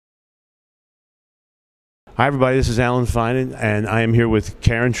Hi, everybody. This is Alan Finan, and I am here with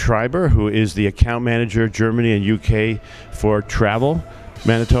Karen Schreiber, who is the account manager, Germany and UK for Travel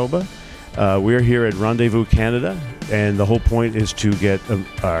Manitoba. We're here at Rendezvous Canada, and the whole point is to get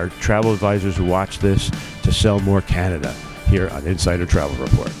our travel advisors who watch this to sell more Canada here on Insider Travel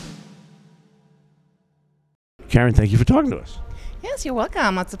Report. Karen, thank you for talking to us. Yes, you're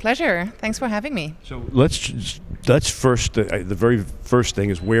welcome. It's a pleasure. Thanks for having me. So let's first. The very first thing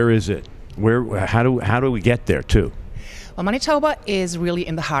is, where is it? How do we get there too? Well, Manitoba is really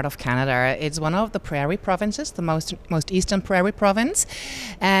in the heart of Canada. It's one of the prairie provinces, the most eastern prairie province,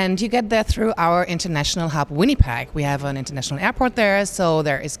 and you get there through our international hub, Winnipeg. We have an international airport there, so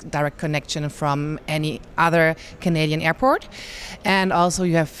there is direct connection from any other Canadian airport, and also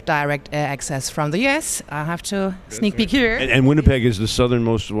you have direct access from the US. I have to sneak peek here. And Winnipeg is the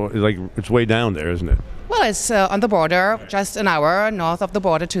southernmost, like it's way down there, isn't it? Well, it's on the border, just an hour north of the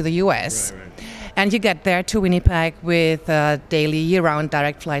border to the US. Right. And you get there to Winnipeg with daily year-round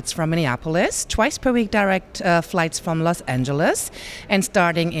direct flights from Minneapolis, twice per week direct flights from Los Angeles, and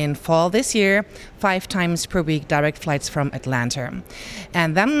starting in fall this year, 5 times per week direct flights from Atlanta.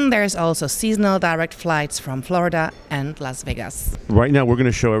 And then there's also seasonal direct flights from Florida and Las Vegas. Right now, we're going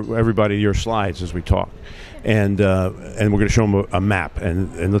to show everybody your slides as we talk, and we're going to show them a map,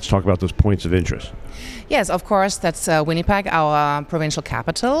 and let's talk about those points of interest. Yes, of course, that's Winnipeg, our provincial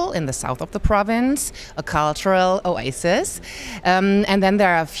capital in the south of the province, a cultural oasis. And then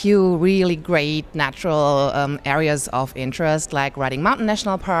there are a few really great natural areas of interest, like Riding Mountain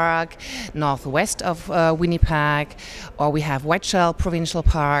National Park, northwest of Winnipeg, or we have Whiteshell Provincial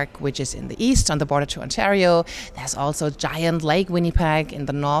Park, which is in the east on the border to Ontario. There's also Giant Lake Winnipeg in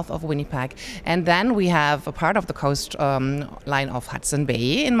the north of Winnipeg. And then we have a part of the coast line of Hudson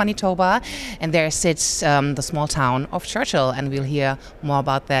Bay in Manitoba, and there sits the small town of Churchill, and we'll hear more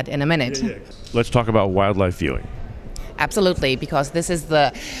about that in a minute. Yeah. Let's talk about wildlife viewing. Absolutely, because this is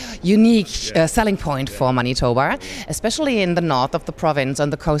the unique selling point for Manitoba, especially in the north of the province on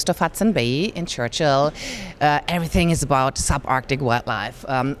the coast of Hudson Bay in Churchill. Everything is about subarctic wildlife,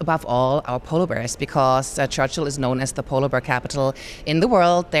 above all our polar bears, because Churchill is known as the polar bear capital in the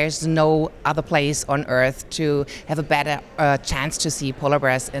world. There's no other place on earth to have a better chance to see polar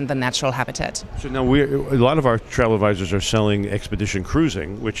bears in the natural habitat. So now a lot of our travel advisors are selling expedition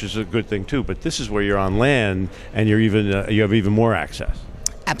cruising, which is a good thing too, but this is where you're on land and you have even more access.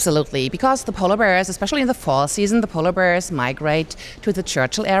 Absolutely, because the polar bears, especially in the fall season, the polar bears migrate to the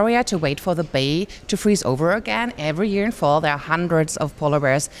Churchill area to wait for the bay to freeze over again. Every year in fall, there are hundreds of polar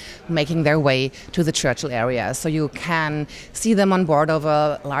bears making their way to the Churchill area. So you can see them on board of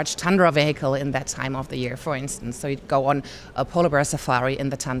a large tundra vehicle in that time of the year, for instance. So you go on a polar bear safari in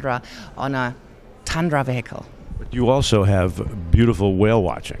the tundra on a tundra vehicle. But you also have beautiful whale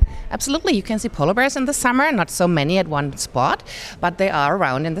watching. Absolutely. You can see polar bears in the summer, not so many at one spot, but they are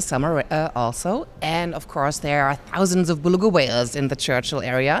around in the summer also. And of course, there are thousands of beluga whales in the Churchill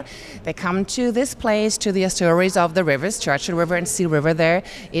area. They come to this place, to the estuaries of the rivers, Churchill River and Seal River there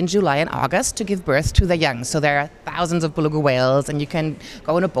in July and August to give birth to their young. So there are thousands of beluga whales, and you can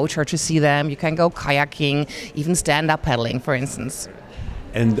go on a boat tour to see them. You can go kayaking, even stand-up paddling, for instance.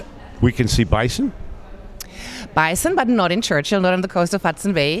 And we can see bison? Bison, but not in Churchill, not on the coast of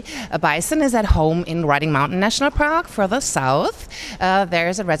Hudson Bay. A bison is at home in Riding Mountain National Park, further south.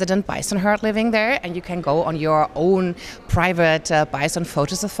 There's a resident bison herd living there, and you can go on your own private bison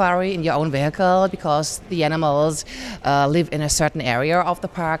photo safari in your own vehicle, because the animals live in a certain area of the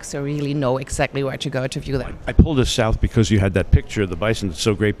park, so you really know exactly where to go to view them. I pulled us south because you had that picture of the bison that's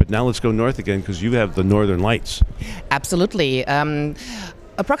so great, but now let's go north again because you have the northern lights. Absolutely.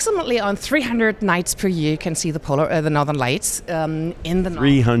 Approximately on 300 nights per year, you can see the northern lights in the north.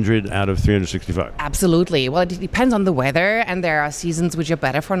 300 out of 365. Absolutely. Well, it depends on the weather, and there are seasons which are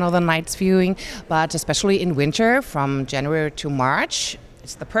better for northern lights viewing, but especially in winter, from January to March,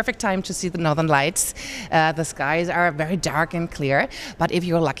 it's the perfect time to see the northern lights. The skies are very dark and clear, but if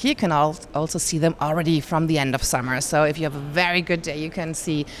you're lucky, you can also see them already from the end of summer. So if you have a very good day, you can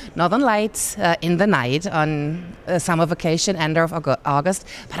see northern lights in the night on summer vacation, end of August,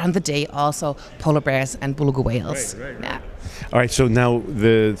 but on the day also polar bears and beluga whales. Right. Yeah. All right, so now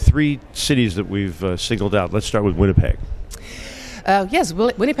the 3 cities that we've singled out. Let's start with Winnipeg. Yes,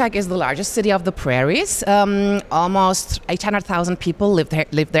 Winnipeg is the largest city of the prairies. Almost 800,000 people live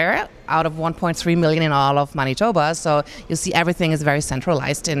there. out of 1.3 million in all of Manitoba. So you see everything is very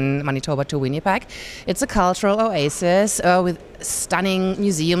centralized in Manitoba to Winnipeg. It's a cultural oasis with stunning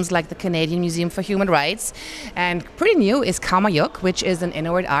museums like the Canadian Museum for Human Rights. And pretty new is Kamayuk, which is an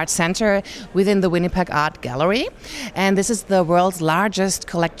Inuit art center within the Winnipeg Art Gallery. And this is the world's largest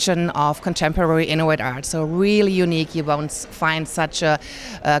collection of contemporary Inuit art. So really unique. You won't find such a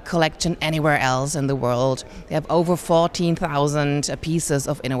collection anywhere else in the world. They have over 14,000 pieces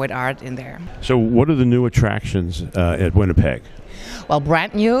of Inuit art in there. So what are the new attractions at Winnipeg? Well,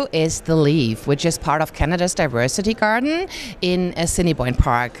 brand new is the Leaf, which is part of Canada's Diversity Garden in Assiniboine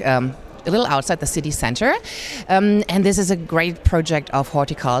Park, a little outside the city center. And this is a great project of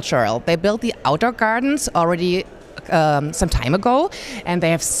horticultural. They built the outdoor gardens already some time ago, and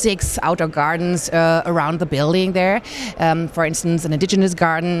they have 6 outdoor gardens around the building there. For instance, an indigenous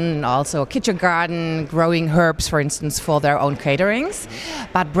garden, also a kitchen garden, growing herbs, for instance, for their own caterings.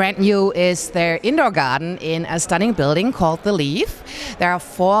 But brand new is their indoor garden in a stunning building called The Leaf. There are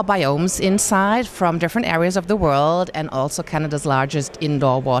 4 biomes inside from different areas of the world, and also Canada's largest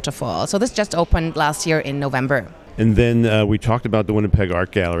indoor waterfall. So this just opened last year in November. And then we talked about the Winnipeg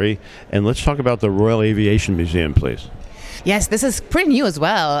Art Gallery, and let's talk about the Royal Aviation Museum, please. Yes, this is pretty new as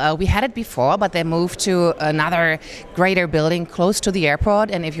well. We had it before, but they moved to another greater building close to the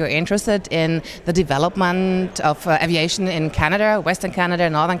airport. And if you're interested in the development of aviation in Canada, Western Canada,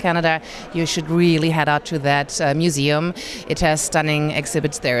 Northern Canada, you should really head out to that museum. It has stunning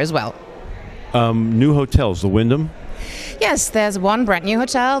exhibits there as well. New hotels, the Wyndham. Yes, there's one brand new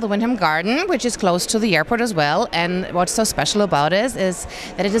hotel, the Wyndham Garden, which is close to the airport as well. And what's so special about it is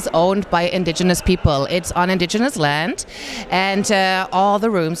that it is owned by Indigenous people. It's on Indigenous land, and all the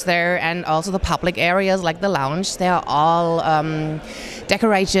rooms there and also the public areas like the lounge, they are all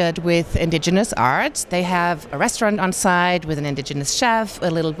decorated with Indigenous art. They have a restaurant on site with an Indigenous chef, a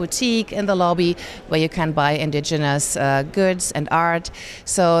little boutique in the lobby where you can buy Indigenous goods and art.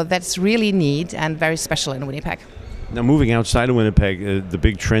 So that's really neat and very special in Winnipeg. Now, moving outside of Winnipeg, the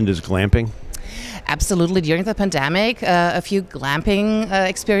big trend is glamping. Absolutely. During the pandemic, a few glamping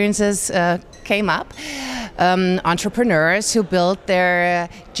experiences came up. Entrepreneurs who built their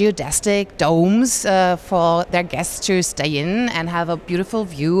geodesic domes for their guests to stay in and have a beautiful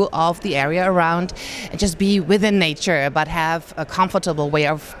view of the area around and just be within nature, but have a comfortable way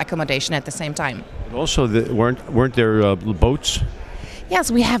of accommodation at the same time. Also, weren't there boats? Yes,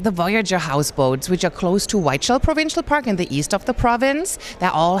 we have the Voyager houseboats, which are close to Whiteshell Provincial Park in the east of the province.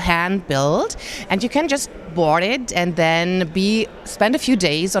 They're all hand-built, and you can just board it and then spend a few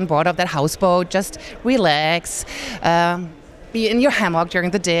days on board of that houseboat, just relax, be in your hammock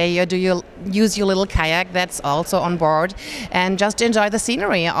during the day, or use your little kayak that's also on board, and just enjoy the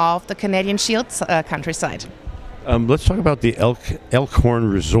scenery of the Canadian Shields countryside. Let's talk about the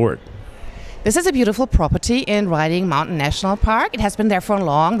Elkhorn Resort. This is a beautiful property in Riding Mountain National Park. It has been there for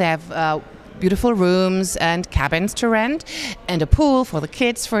long. They have beautiful rooms and cabins to rent and a pool for the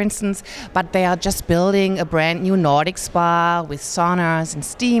kids, for instance. But they are just building a brand new Nordic spa with saunas and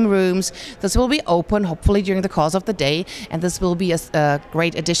steam rooms. This will be open hopefully during the course of the day, and this will be a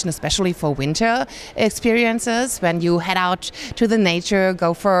great addition, especially for winter experiences when you head out to the nature,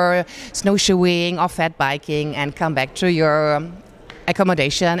 go for snowshoeing or fat biking, and come back to your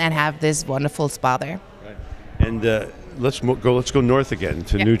accommodation and have this wonderful spa there. Right. And let's go north again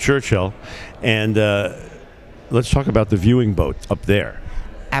to New Churchill, and let's talk about the viewing boat up there.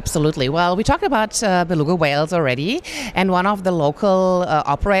 Absolutely. Well, we talked about beluga whales already, and one of the local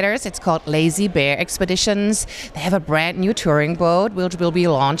operators, it's called Lazy Bear Expeditions. They have a brand new touring boat which will be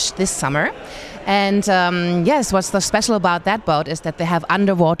launched this summer. And yes, what's so special about that boat is that they have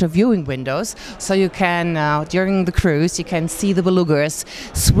underwater viewing windows, so you can, during the cruise, you can see the belugas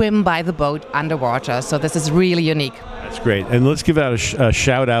swim by the boat underwater. So this is really unique. That's great. And let's give out a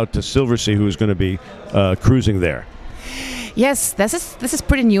shout out to Silversea, who's going to be cruising there. Yes, this is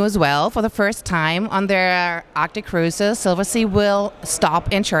pretty new as well. For the first time on their Arctic cruises, Silversea will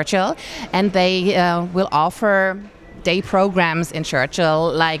stop in Churchill, and they will offer day programs in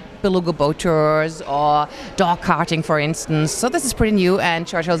Churchill, like beluga boat tours or dog karting, for instance. So this is pretty new, and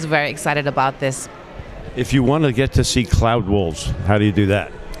Churchill is very excited about this. If you want to get to see cloud wolves, how do you do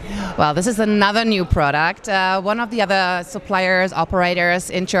that? Well, this is another new product. One of the other suppliers, operators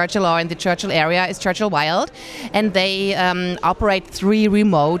in Churchill or in the Churchill area is Churchill Wild, and they operate 3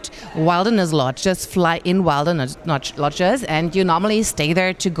 remote wilderness lodges, fly-in wilderness lodges, and you normally stay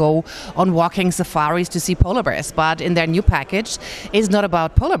there to go on walking safaris to see polar bears. But in their new package, it's not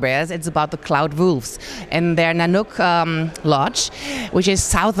about polar bears, it's about the cloud wolves. In their Nanook Lodge, which is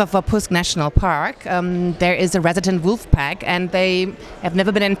south of Wapusk National Park, there is a resident wolf pack, and they have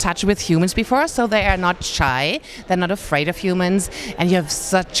never been in touch much with humans before, so they are not shy. They're not afraid of humans, and you have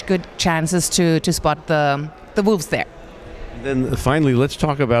such good chances to spot the wolves there. Then finally, let's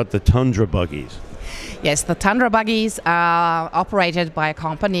talk about the tundra buggies. Yes, the Tundra buggies are operated by a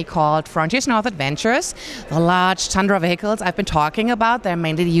company called Frontiers North Adventures. The large Tundra vehicles I've been talking about, they're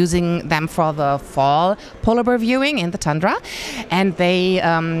mainly using them for the fall polar bear viewing in the Tundra. And they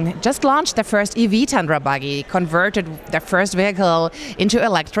just launched their first EV Tundra buggy, converted their first vehicle into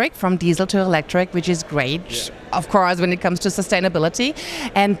electric, from diesel to electric, which is great, of course, when it comes to sustainability.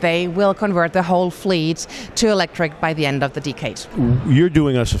 And they will convert the whole fleet to electric by the end of the decade. You're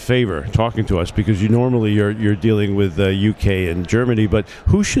doing us a favor talking to us, because normally you're dealing with UK and Germany, but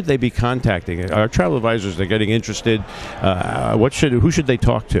who should they be contacting? Our travel advisors, they're getting interested. Who should they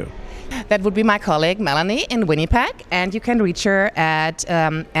talk to? That would be my colleague Melanie in Winnipeg, and you can reach her at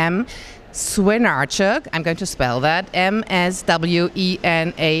M. Swinarchuk, I'm going to spell that,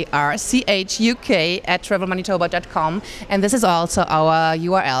 MSWENARCHUK at travelmanitoba.com. And this is also our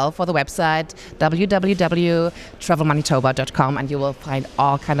URL for the website, www.travelmanitoba.com, and you will find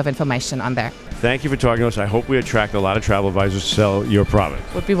all kind of information on there. Thank you for talking to us. I hope we attract a lot of travel advisors to sell your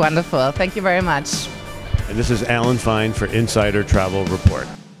product. Would be wonderful. Thank you very much. And this is Alan Fine for Insider Travel Report.